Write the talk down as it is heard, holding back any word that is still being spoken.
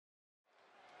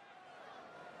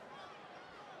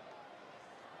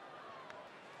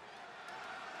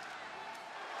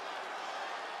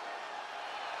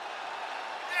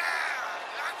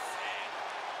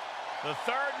The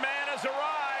third man has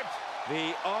arrived.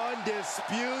 The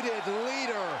undisputed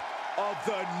leader of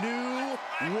the New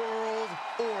World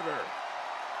Order.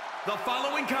 The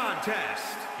following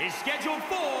contest is scheduled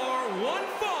for one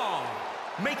fall.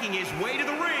 Making his way to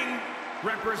the ring,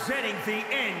 representing the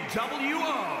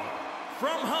NWO.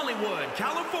 From Hollywood,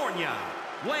 California,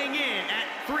 weighing in at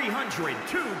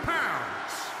 302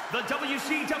 pounds, the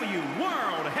WCW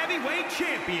World Heavyweight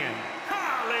Champion,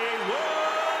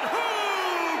 Hollywood Hogan!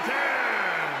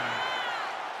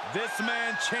 This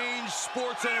man changed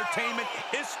sports entertainment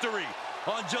history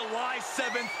on July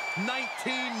 7th,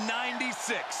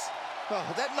 1996. Oh,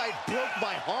 that night broke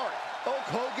my heart. Hulk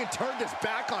Hogan turned his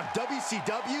back on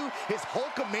WCW, his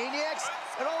Hulkamaniacs,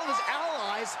 and all of his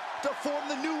allies to form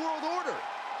the New World Order.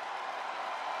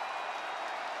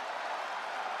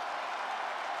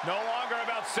 No longer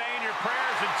about saying your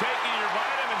prayers and taking your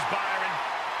vitamins, Byron.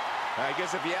 I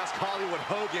guess if you ask Hollywood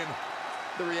Hogan,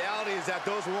 the reality is that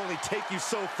those will only take you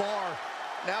so far.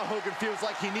 Now Hogan feels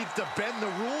like he needs to bend the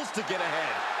rules to get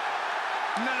ahead.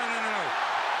 No.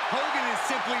 Hogan is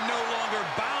simply no longer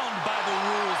bound by the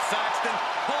rules, Saxton.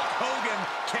 Hulk Hogan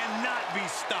cannot be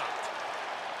stopped.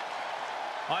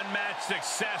 Unmatched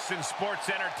success in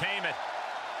sports entertainment.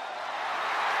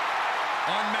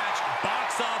 Unmatched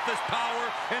box office power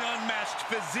and unmatched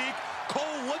physique.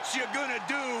 Cole, what you gonna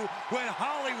do when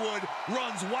Hollywood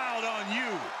runs wild on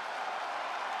you?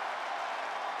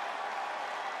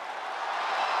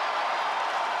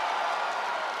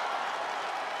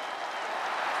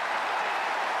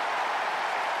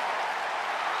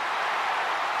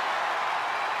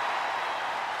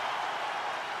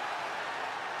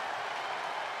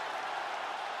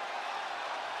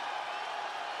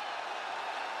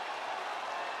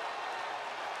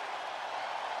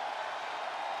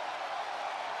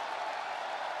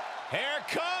 Here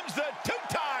comes the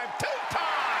two-time.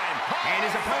 And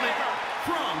his opponent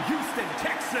from Houston,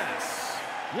 Texas,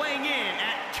 weighing in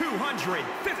at 251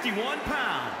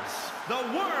 pounds, the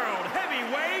World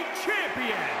Heavyweight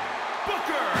Champion,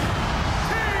 Booker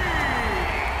T.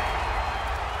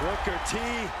 Booker T,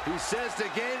 who says to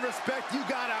gain respect, you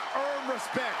gotta earn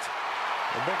respect.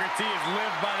 Well, Booker T has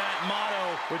lived by that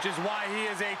motto, which is why he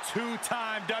is a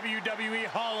two-time WWE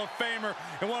Hall of Famer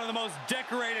and one of the most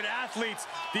decorated athletes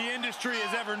the industry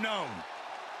has ever known.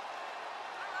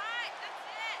 All right, that's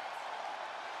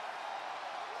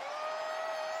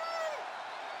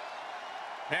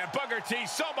it. And Booker T,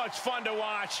 so much fun to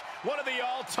watch. One of the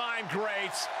all-time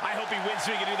greats. I hope he wins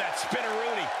so he can do that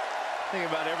spinneroonie. Think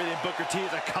about everything Booker T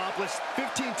has accomplished.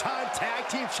 15-time tag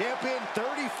team champion,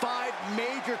 35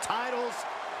 major titles,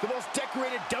 the most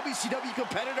decorated WCW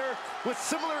competitor with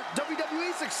similar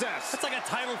WWE success. That's like a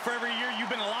title for every year you've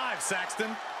been alive,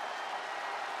 Saxton.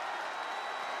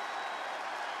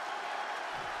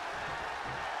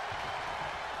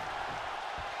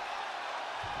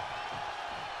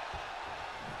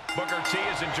 Booker T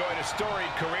has enjoyed a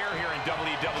storied career here in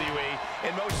WWE,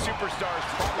 and most superstars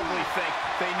probably think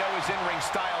they know his in-ring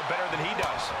style better than he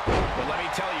does. But let me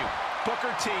tell you,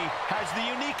 Booker T has the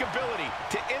unique ability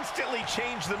to instantly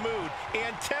change the mood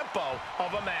and tempo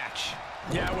of a match.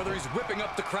 Yeah, whether he's whipping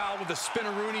up the crowd with a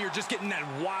spinneroonie or just getting that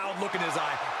wild look in his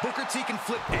eye, Booker T can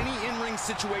flip any in-ring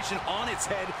situation on its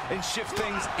head and shift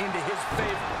things into his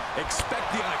favor. Expect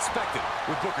the unexpected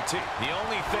with Booker T. The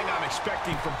only thing I'm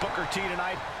expecting from Booker T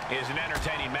tonight is an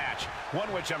entertaining match, one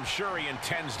which I'm sure he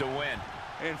intends to win.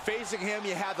 And facing him,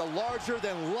 you have the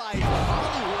larger-than-life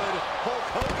Hollywood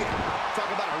Hulk Hogan. Talk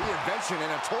about a reinvention and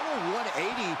a total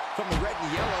 180 from the red and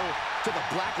yellow to the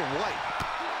black and white.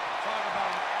 Talk about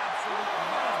an absolute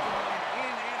mastermind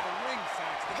in and the ring,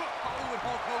 Saxton. Hollywood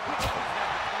Hulk Hogan always had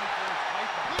the 24-inch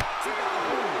python. He got the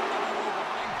whole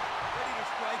ring, ready to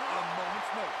strike on a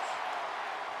moment's notice.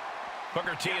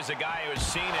 Booker T is a guy who has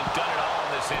seen and done it all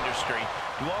in this industry.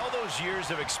 Do all those years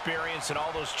of experience and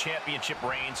all those championship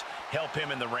reigns help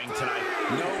him in the ring tonight?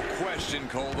 No question,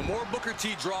 Cole. The more Booker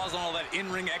T draws on all that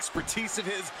in-ring expertise of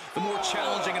his, the more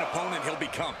challenging an opponent he'll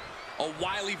become. A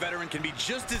wily veteran can be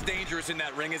just as dangerous in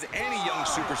that ring as any young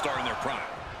superstar in their prime.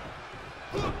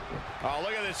 Oh,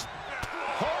 look at this.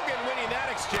 Hogan winning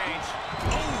that exchange.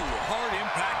 Oh, hard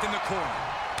impact in the corner.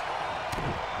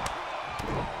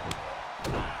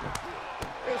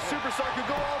 This superstar could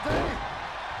go all day.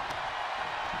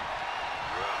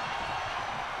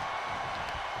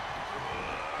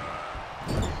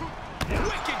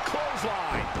 Wicked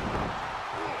clothesline.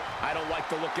 I don't like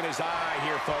the look in his eye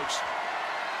here, folks.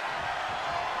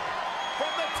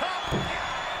 From the top.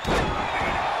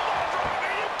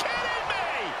 Are you kidding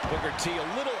me? Booker T a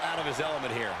little out of his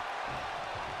element here.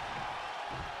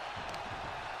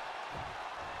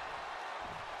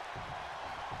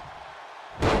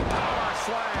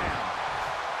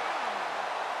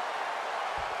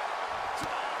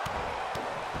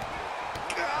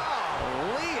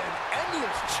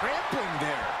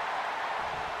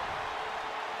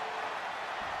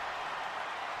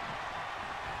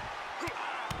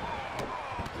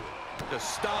 to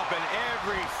stomping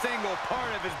every single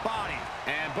part of his body.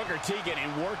 And Booker T getting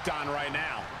worked on right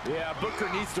now. Yeah, Booker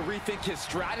needs to rethink his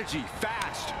strategy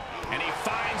fast. And he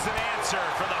finds an answer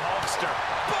for the Hulkster.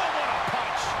 Boom, what a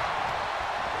punch!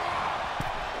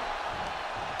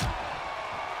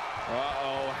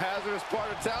 Uh-oh, hazardous part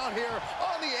of town here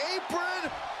on the apron.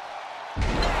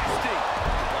 Nasty.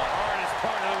 The hardest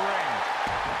part of the ring.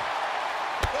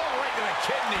 Oh, right to the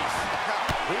kidneys.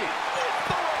 It's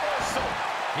the reversal.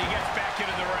 He gets back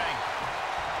into the ring.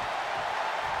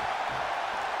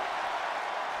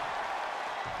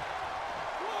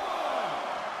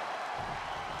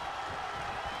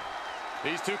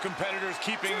 These two competitors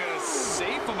keeping a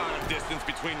safe amount of distance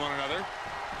between one another.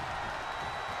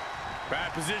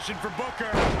 Bad position for Booker.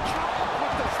 With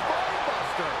the spine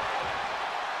buster.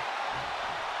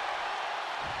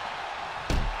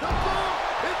 The boom,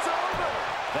 it's over.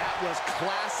 That was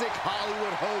classic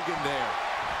Hollywood Hogan there.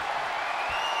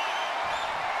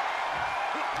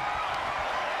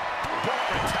 Brock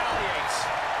retaliates.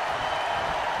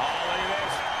 Oh, look at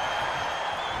this.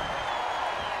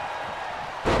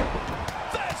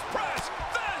 Fast press!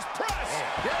 Fast press!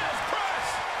 Yes, press!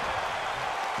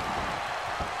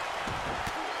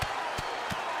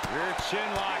 Rear chin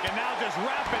lock, and now just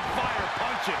rapid fire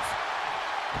punches.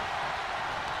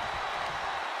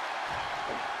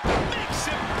 Makes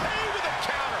him pay with a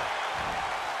counter.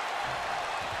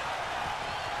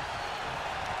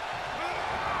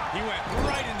 He went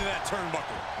right into that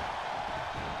turnbuckle.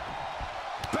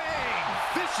 Bang!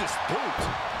 Vicious boot.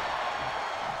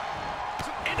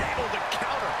 And able to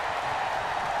counter.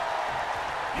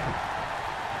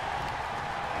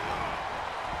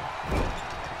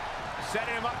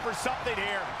 Setting him up for something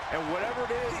here. And whatever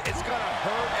it is, it's going to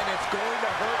hurt, and it's going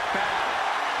to hurt bad.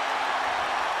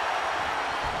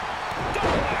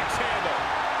 Double axe handle.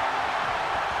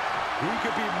 We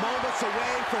could be moments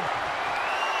away from...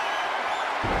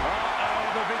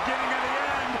 Uh-oh, the beginning of the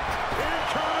end.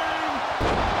 Incoming!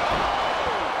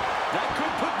 That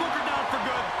could put Booker down for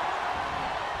good.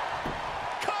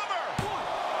 Cover.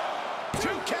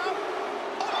 2 count.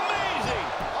 Amazing.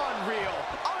 Unreal.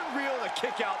 Unreal the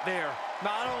kick out there.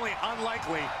 Not only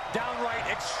unlikely, downright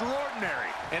extraordinary.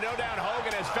 And no doubt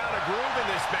Hogan has found a groove in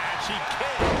this match. He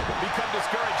can't become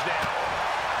discouraged now.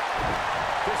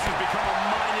 This has become a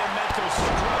monumental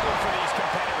struggle for these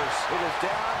competitors. It is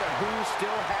down to who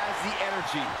still has the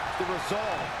energy, the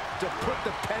resolve to put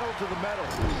the pedal to the metal.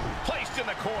 Placed in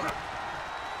the corner.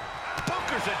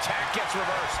 Booker's attack gets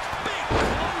reversed. Big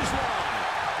clothesline.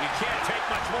 You can't take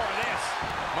much more of this.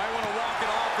 Might want to walk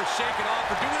it off or shake it off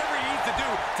or do whatever he needs to do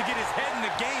to get his head in the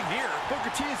game here.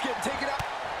 Booker T is getting taken out.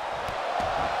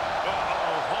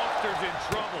 Uh-oh, Hulkster's in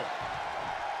trouble.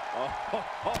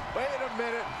 Oh, wait a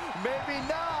minute. Maybe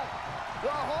not. The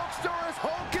Hulkster is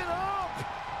hulking up.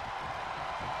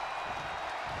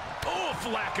 Oof,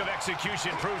 lack of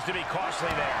execution proves to be costly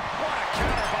there. What a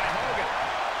counter by Hogan.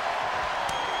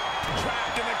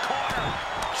 Trapped in the corner.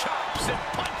 Chops and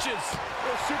punches.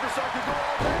 The superstar could go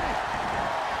all day.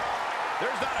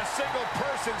 There's not a single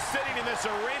person sitting in this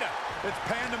arena. It's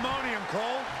pandemonium,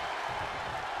 Cole.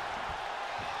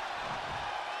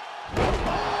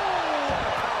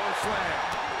 Slam.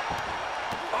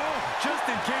 Oh, just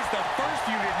in case the first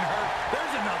few didn't hurt,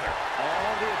 there's another.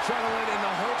 All the adrenaline in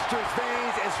the Hulkster's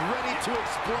veins is ready to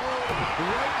explode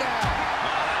right now.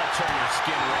 Oh, that'll turn your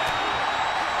skin red.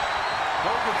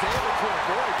 Hogan's able to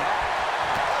avoid that.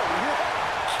 Oh, what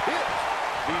a kick.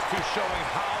 These two showing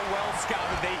how well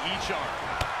scouted they each are.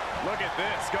 Look at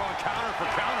this, going counter for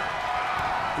counter.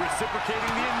 Reciprocating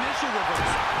the initial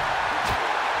reversal.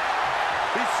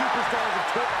 These superstars have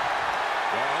took...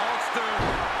 The Hulkster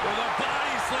with a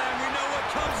body slam. We know what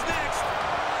comes next.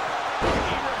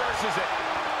 He reverses it.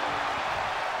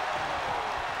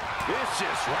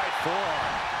 Vicious right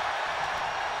forearm.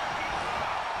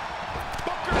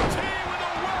 Booker T with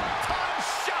a well-timed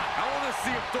shot. I want to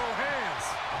see him throw hands.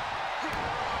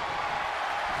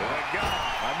 To the gut.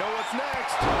 I know what's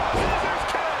next. Scissors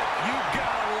kill. You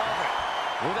gotta love it.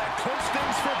 Will that clinch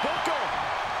things for Booker?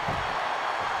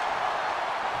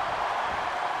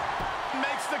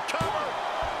 Makes the cover.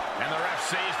 And the ref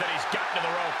sees that he's gotten to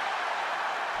the rope.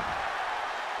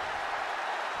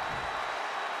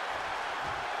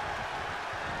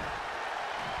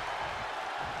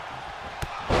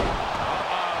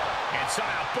 And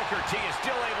somehow Booker T is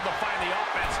still able to find the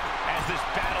offense as this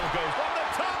battle goes on the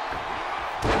top.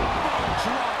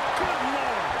 Drop. Good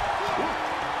Lord. Ooh,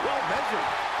 well measured.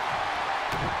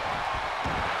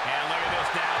 And look at this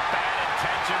now. Bad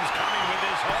intentions coming with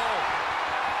this hold.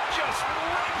 Just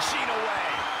wrenching away.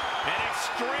 An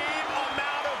extreme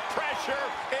amount of pressure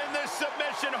in this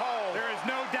submission hold. There is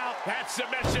no doubt That's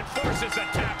submission forces the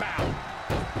tap out.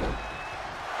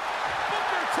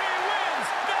 Booker T wins.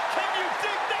 Now can you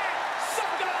dig that?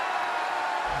 Sucker!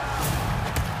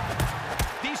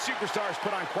 These superstars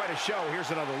put on quite a show. Here's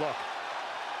another look.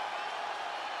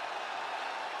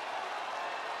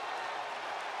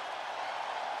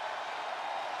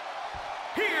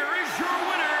 Here is your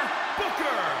winner,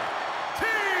 Booker T.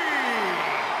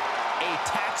 A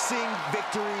taxing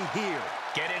victory here.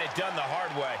 Getting it done the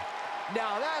hard way.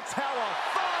 Now that's how a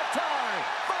five-time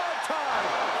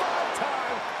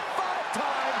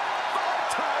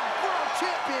world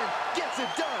champion gets it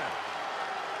done.